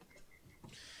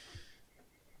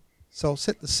So I'll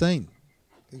set the scene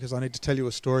because I need to tell you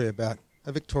a story about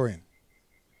a Victorian.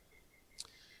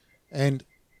 And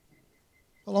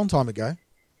a long time ago,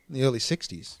 in the early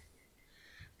 60s,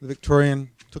 the Victorian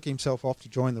took himself off to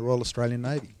join the Royal Australian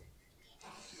Navy.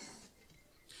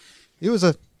 He was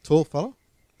a tall fellow,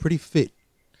 pretty fit,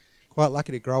 quite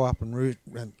lucky to grow up in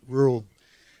rural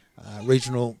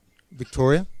regional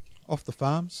Victoria, off the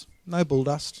farms, no bull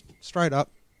dust, straight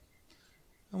up,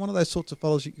 and one of those sorts of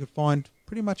fellows you could find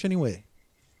pretty much anywhere.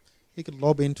 He could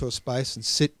lob into a space and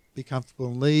sit, be comfortable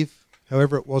and leave,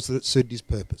 however it was that it suited his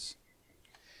purpose.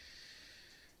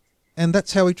 And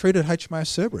that's how he treated HMAS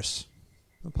Cerberus,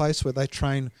 a place where they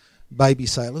train baby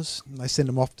sailors and they send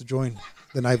them off to join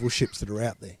the naval ships that are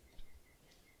out there.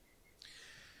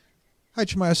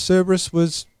 HMAS Cerberus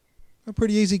was a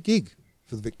pretty easy gig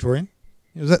for the Victorian.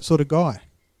 He was that sort of guy.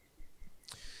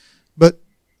 But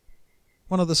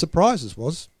one of the surprises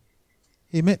was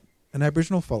he met an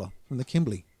Aboriginal fella from the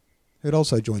Kimberley who had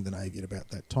also joined the Navy at about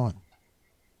that time.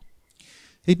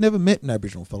 He'd never met an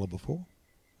Aboriginal fella before,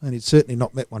 and he'd certainly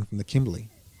not met one from the Kimberley.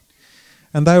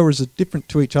 And they were as different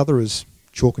to each other as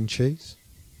chalk and cheese.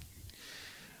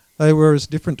 They were as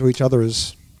different to each other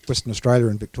as Western Australia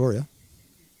and Victoria.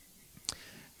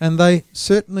 And they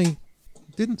certainly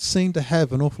didn't seem to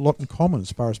have an awful lot in common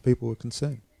as far as people were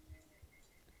concerned.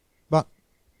 But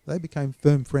they became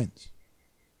firm friends.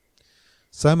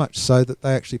 So much so that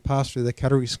they actually passed through their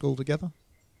category school together.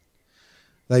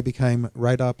 They became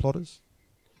radar plotters,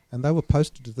 and they were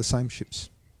posted to the same ships.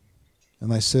 And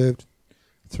they served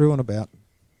through and about,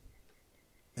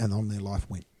 and on their life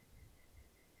went.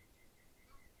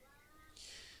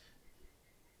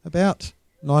 About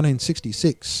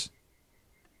 1966,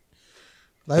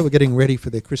 they were getting ready for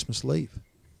their Christmas leave.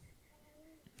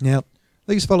 Now,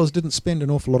 these fellows didn't spend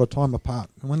an awful lot of time apart,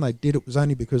 and when they did, it was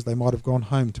only because they might have gone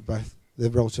home to both their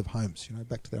relative homes,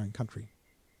 back to their own country.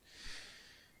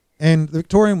 And the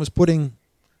Victorian was putting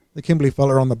the Kimberley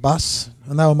fella on the bus,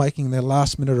 and they were making their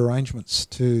last-minute arrangements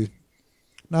to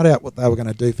nut out what they were going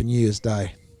to do for New Year's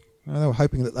Day. They were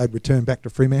hoping that they'd return back to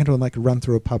Fremantle and they could run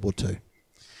through a pub or two.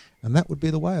 And that would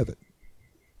be the way of it.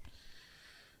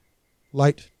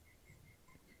 Late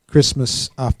Christmas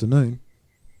afternoon,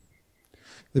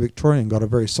 the Victorian got a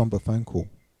very sombre phone call.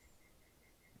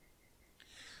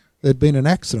 There'd been an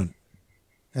accident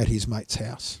at his mate's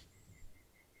house.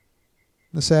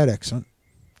 A sad accident.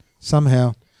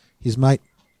 Somehow his mate,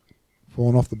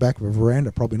 fallen off the back of a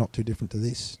veranda, probably not too different to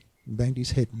this, and banged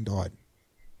his head and died.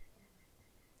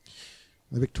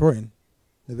 The Victorian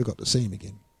never got to see him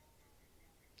again.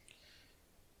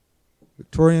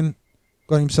 Victorian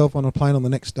got himself on a plane on the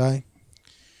next day,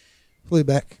 flew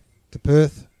back to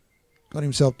Perth, got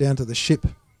himself down to the ship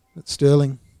at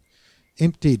Stirling,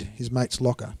 emptied his mate's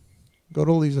locker, got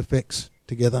all his effects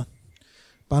together,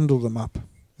 bundled them up,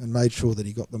 and made sure that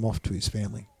he got them off to his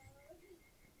family.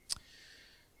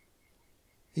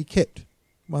 He kept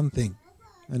one thing,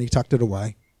 and he tucked it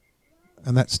away,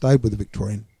 and that stayed with the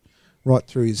Victorian right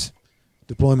through his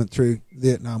deployment through the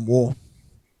Vietnam War,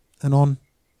 and on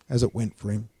as it went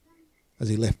for him as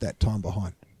he left that time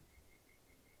behind.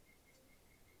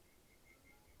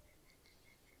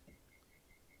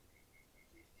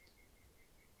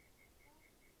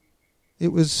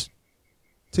 It was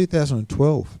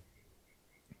 2012.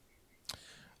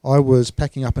 I was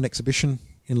packing up an exhibition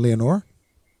in Leonora,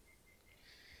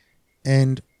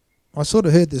 and I sort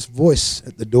of heard this voice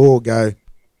at the door go,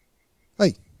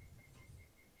 "Hey,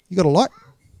 you got a light?"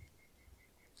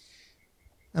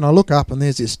 And I look up and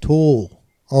there's this tall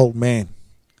old man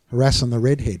harassing the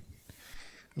redhead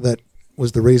that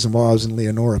was the reason why I was in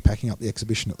Leonora packing up the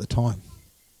exhibition at the time.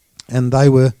 And they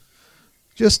were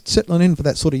just settling in for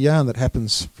that sort of yarn that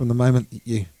happens from the moment that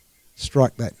you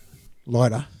strike that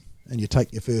lighter and you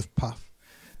take your first puff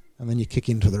and then you kick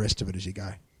into the rest of it as you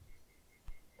go.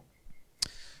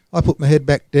 I put my head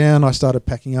back down, I started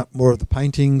packing up more of the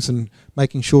paintings and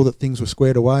making sure that things were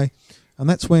squared away, and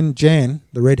that's when Jan,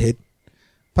 the redhead,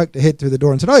 poked her head through the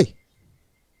door and said, "Oi,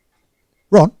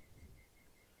 Ron,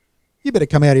 you better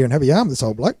come out here and have a yarn with this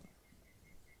old bloke.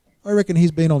 I reckon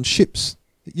he's been on ships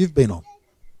that you've been on."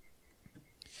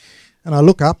 And I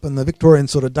look up and the Victorian's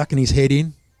sort of ducking his head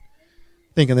in,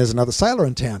 thinking there's another sailor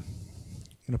in town,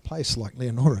 in a place like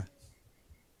Leonora.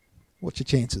 What's your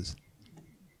chances?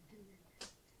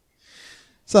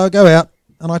 So I go out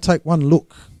and I take one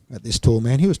look at this tall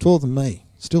man. He was taller than me,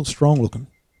 still strong looking.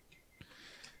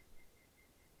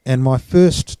 And my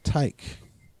first take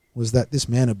was that this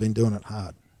man had been doing it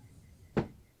hard. There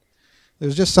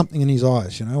was just something in his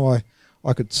eyes,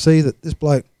 I could see that this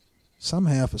bloke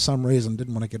somehow, for some reason,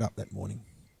 didn't want to get up that morning.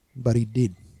 But he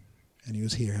did. And he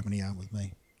was here having a yarn with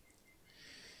me.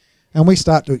 And we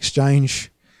start to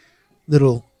exchange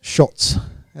little shots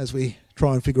as we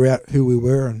try and figure out who we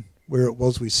were and where it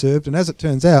was we served. And as it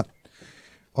turns out,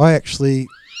 I actually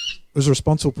was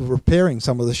responsible for repairing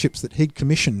some of the ships that he'd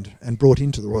commissioned and brought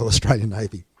into the Royal Australian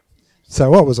Navy.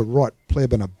 So I was a right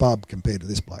pleb and a bub compared to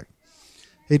this bloke.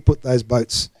 He'd put those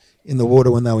boats in the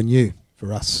water when they were new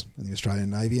for us in the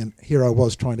Australian Navy, and here I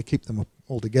was trying to keep them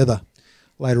all together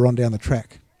later on down the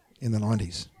track in the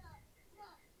 90s.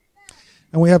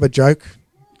 And we have a joke,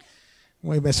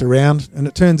 we mess around, and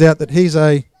it turns out that he's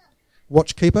a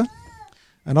watchkeeper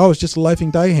and I was just a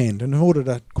loafing day hand, and in order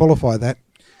to qualify that,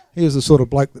 he was the sort of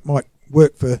bloke that might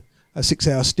work for a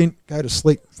 6-hour stint, go to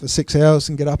sleep for 6 hours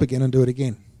and get up again and do it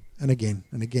again and again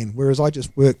and again, whereas I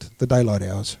just worked the daylight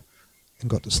hours and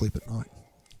got to sleep at night.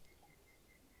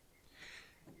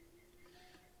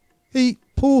 He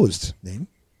paused then,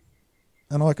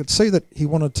 and I could see that he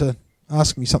wanted to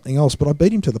ask me something else, but I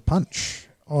beat him to the punch.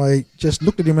 I just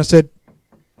looked at him and said,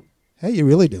 "How you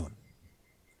really doing?"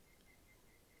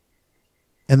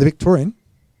 And the Victorian,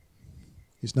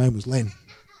 his name was Len,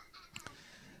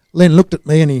 looked at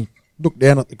me and he looked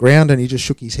down at the ground and he just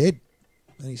shook his head.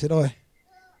 And he said, I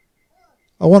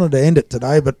wanted to end it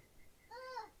today, but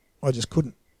I just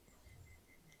couldn't.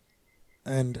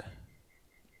 And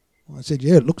I said,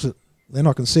 "Yeah, it looks it. Then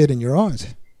I can see it in your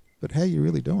eyes. But how are you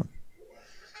really doing?"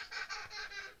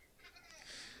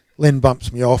 Len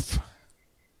bumps me off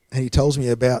and he tells me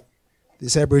about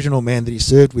this Aboriginal man that he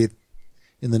served with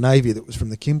in the Navy that was from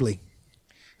the Kimberley.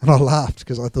 And I laughed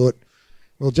because I thought,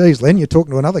 well, geez, Len, you're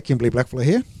talking to another Kimberley blackfella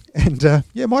here. And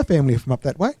yeah, my family are from up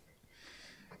that way.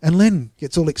 And Len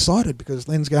gets all excited because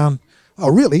Len's going, "Oh,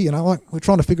 really? You know, like we're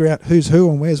trying to figure out who's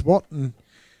who and where's what." And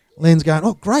Len's going,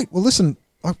 "Oh, great. Well, listen,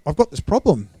 I've got this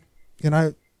problem. You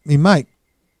know, me mate,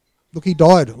 look, he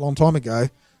died a long time ago,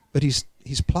 but his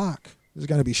plaque is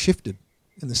going to be shifted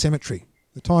in the cemetery.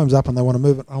 The time's up and they want to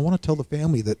move it. I want to tell the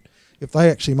family that if they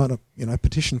actually want to, you know,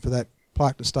 petition for that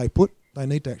plaque to stay put, they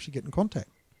need to actually get in contact."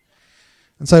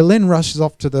 And so Len rushes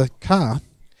off to the car.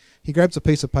 He grabs a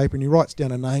piece of paper and he writes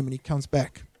down a name and he comes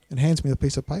back and hands me the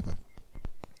piece of paper.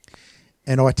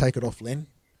 And I take it off Len.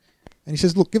 And he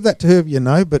says, "Look, give that to whoever you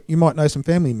know, but you might know some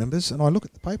family members." And I look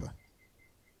at the paper.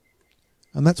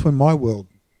 And that's when my world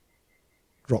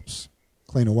drops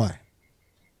clean away.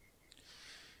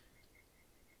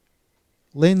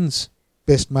 Len's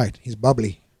best mate, his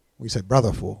bubbly, we say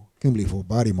brother for Kimberley for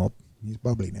Barty Mob, he's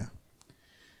bubbly now,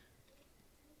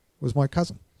 was my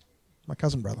cousin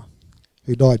brother,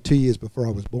 who died 2 years before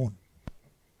I was born.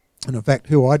 And in fact,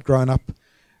 who I'd grown up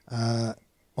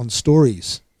on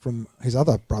stories from his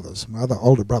other brothers, my other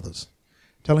older brothers,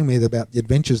 telling me about the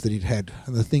adventures that he'd had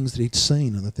and the things that he'd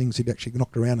seen and the things he'd actually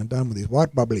knocked around and done with his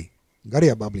white bubbly,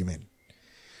 Garia bubbly men.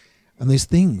 And these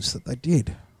things that they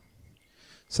did.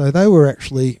 So they were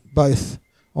actually both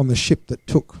on the ship that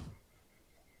took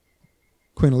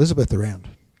Queen Elizabeth around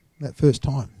that first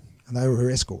time, and they were her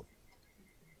escort.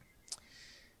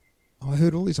 I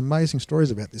heard all these amazing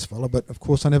stories about this fella, but of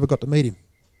course I never got to meet him.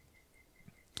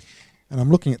 And I'm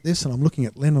looking at this and I'm looking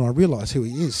at Len and I realise who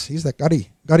he is. He's that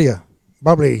Garia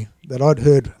bubbly that I'd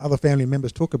heard other family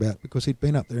members talk about because he'd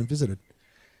been up there and visited.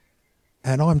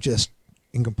 And I'm just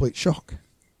in complete shock.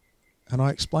 And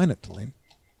I explain it to Len.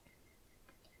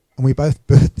 And we both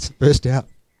burst out.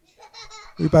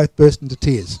 We both burst into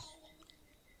tears.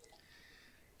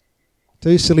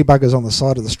 Two silly buggers on the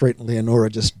side of the street in Leonora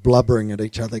just blubbering at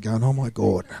each other going, "Oh my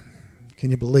God,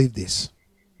 can you believe this?"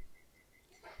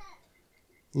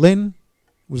 Len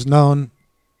was known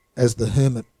as the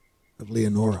Hermit of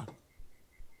Leonora.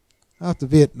 After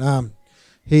Vietnam,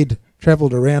 he'd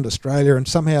travelled around Australia and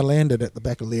somehow landed at the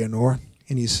back of Leonora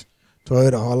in his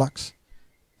Toyota Hilux,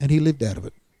 and he lived out of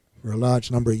it for a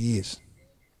large number of years.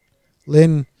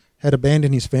 Len had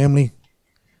abandoned his family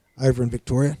over in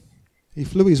Victoria. He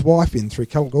flew his wife in through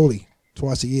Kalgoorlie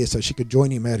twice a year so she could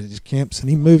join him out at his camps, and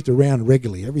he moved around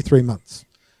regularly every 3 months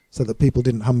so that people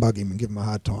didn't humbug him and give him a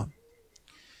hard time.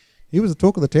 He was the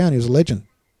talk of the town. He was a legend.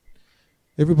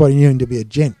 Everybody knew him to be a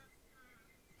gent,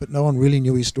 but no one really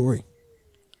knew his story.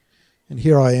 And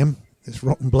here I am, this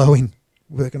rotten blowing,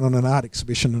 working on an art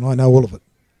exhibition, and I know all of it.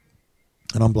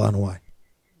 And I'm blown away.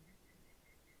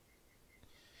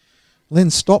 Len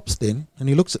stops then, and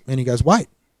he looks at me and he goes, wait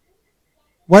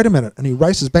a minute. And he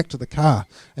races back to the car,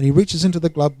 and he reaches into the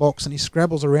glove box, and he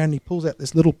scrabbles around, and he pulls out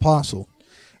this little parcel,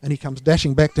 and he comes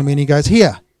dashing back to me, and he goes,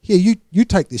 here, you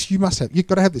take this. You've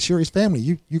got to have this. You're his family.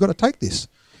 You got to take this.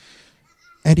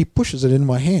 And he pushes it in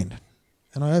my hand,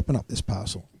 and I open up this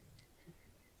parcel.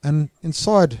 And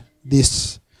inside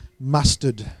this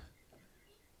mustard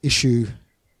issue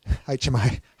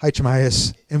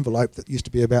HMAS envelope that used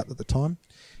to be about at the time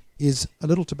is a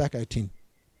little tobacco tin.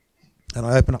 And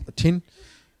I open up the tin,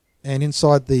 and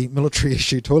inside the military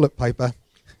issue toilet paper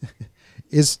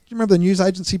is, do you remember the news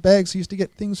agency bags you used to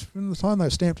get things from the time they were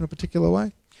stamped in a particular way?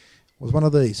 It was one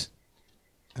of these.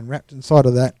 And wrapped inside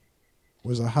of that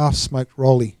was a half-smoked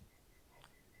rollie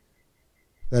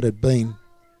that had been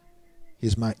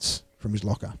his mate's from his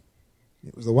locker.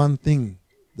 It was the one thing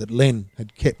that Len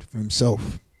had kept for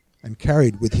himself and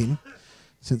carried with him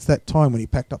since that time when he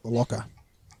packed up the locker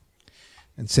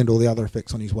and sent all the other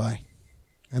effects on his way.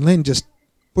 And Len just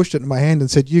pushed it in my hand and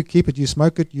said, you keep it, you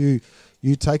smoke it, you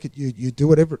take it, you do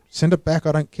whatever, send it back,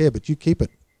 I don't care, but you keep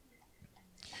it.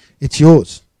 It's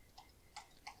yours.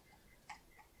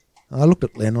 And I looked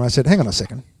at Len and I said, hang on a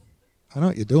second, I know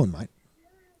what you're doing, mate.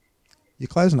 You're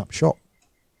closing up shop.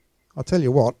 I'll tell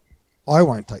you what, I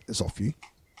won't take this off you.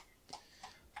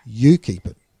 You keep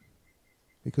it.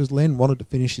 Because Len wanted to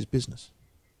finish his business.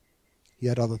 He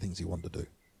had other things he wanted to do.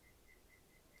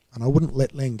 And I wouldn't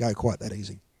let Len go quite that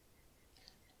easy.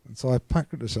 And so I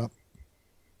packed it up,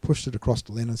 pushed it across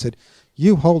to Len and said,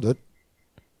 you hold it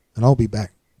and I'll be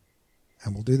back.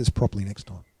 And we'll do this properly next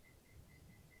time.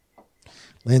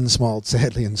 Len smiled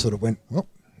sadly and sort of went, well,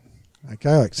 okay,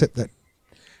 I accept that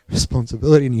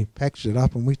responsibility. And he packaged it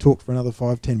up and we talked for another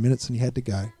 5-10 minutes and he had to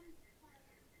go.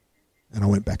 And I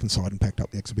went back inside and packed up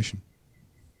the exhibition.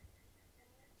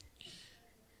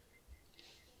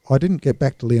 I didn't get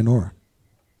back to Leonora.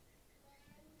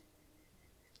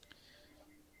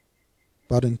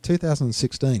 But in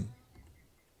 2016,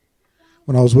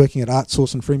 when I was working at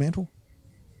ArtSource in Fremantle,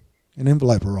 an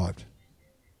envelope arrived.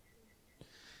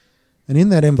 And in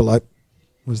that envelope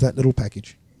was that little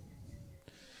package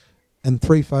and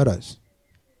 3 photos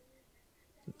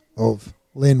of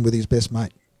Len with his best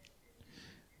mate.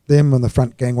 Them on the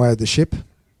front gangway of the ship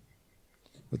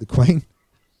with the Queen,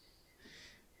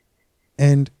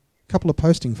 and a couple of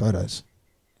posting photos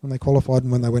when they qualified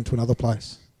and when they went to another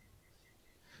place.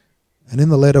 And in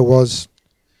the letter was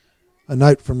a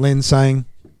note from Len saying,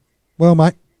 well,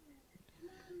 mate,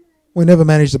 we never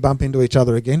managed to bump into each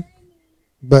other again,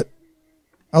 but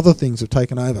other things have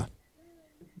taken over.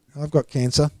 I've got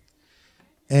cancer,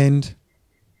 and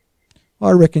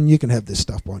I reckon you can have this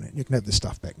stuff by now. You can have this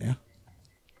stuff back now.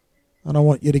 And I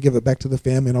want you to give it back to the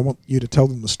family, and I want you to tell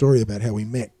them the story about how we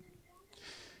met.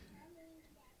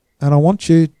 And I want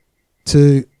you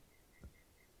to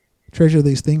treasure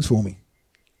these things for me.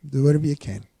 Do whatever you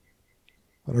can.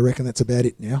 But I reckon that's about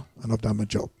it now, and I've done my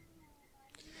job.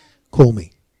 Call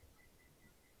me.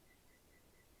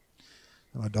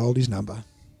 And I dialed his number,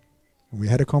 and we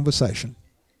had a conversation.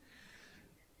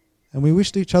 And we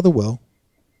wished each other well.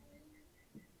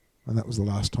 And that was the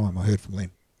last time I heard from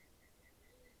Len.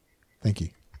 Thank you.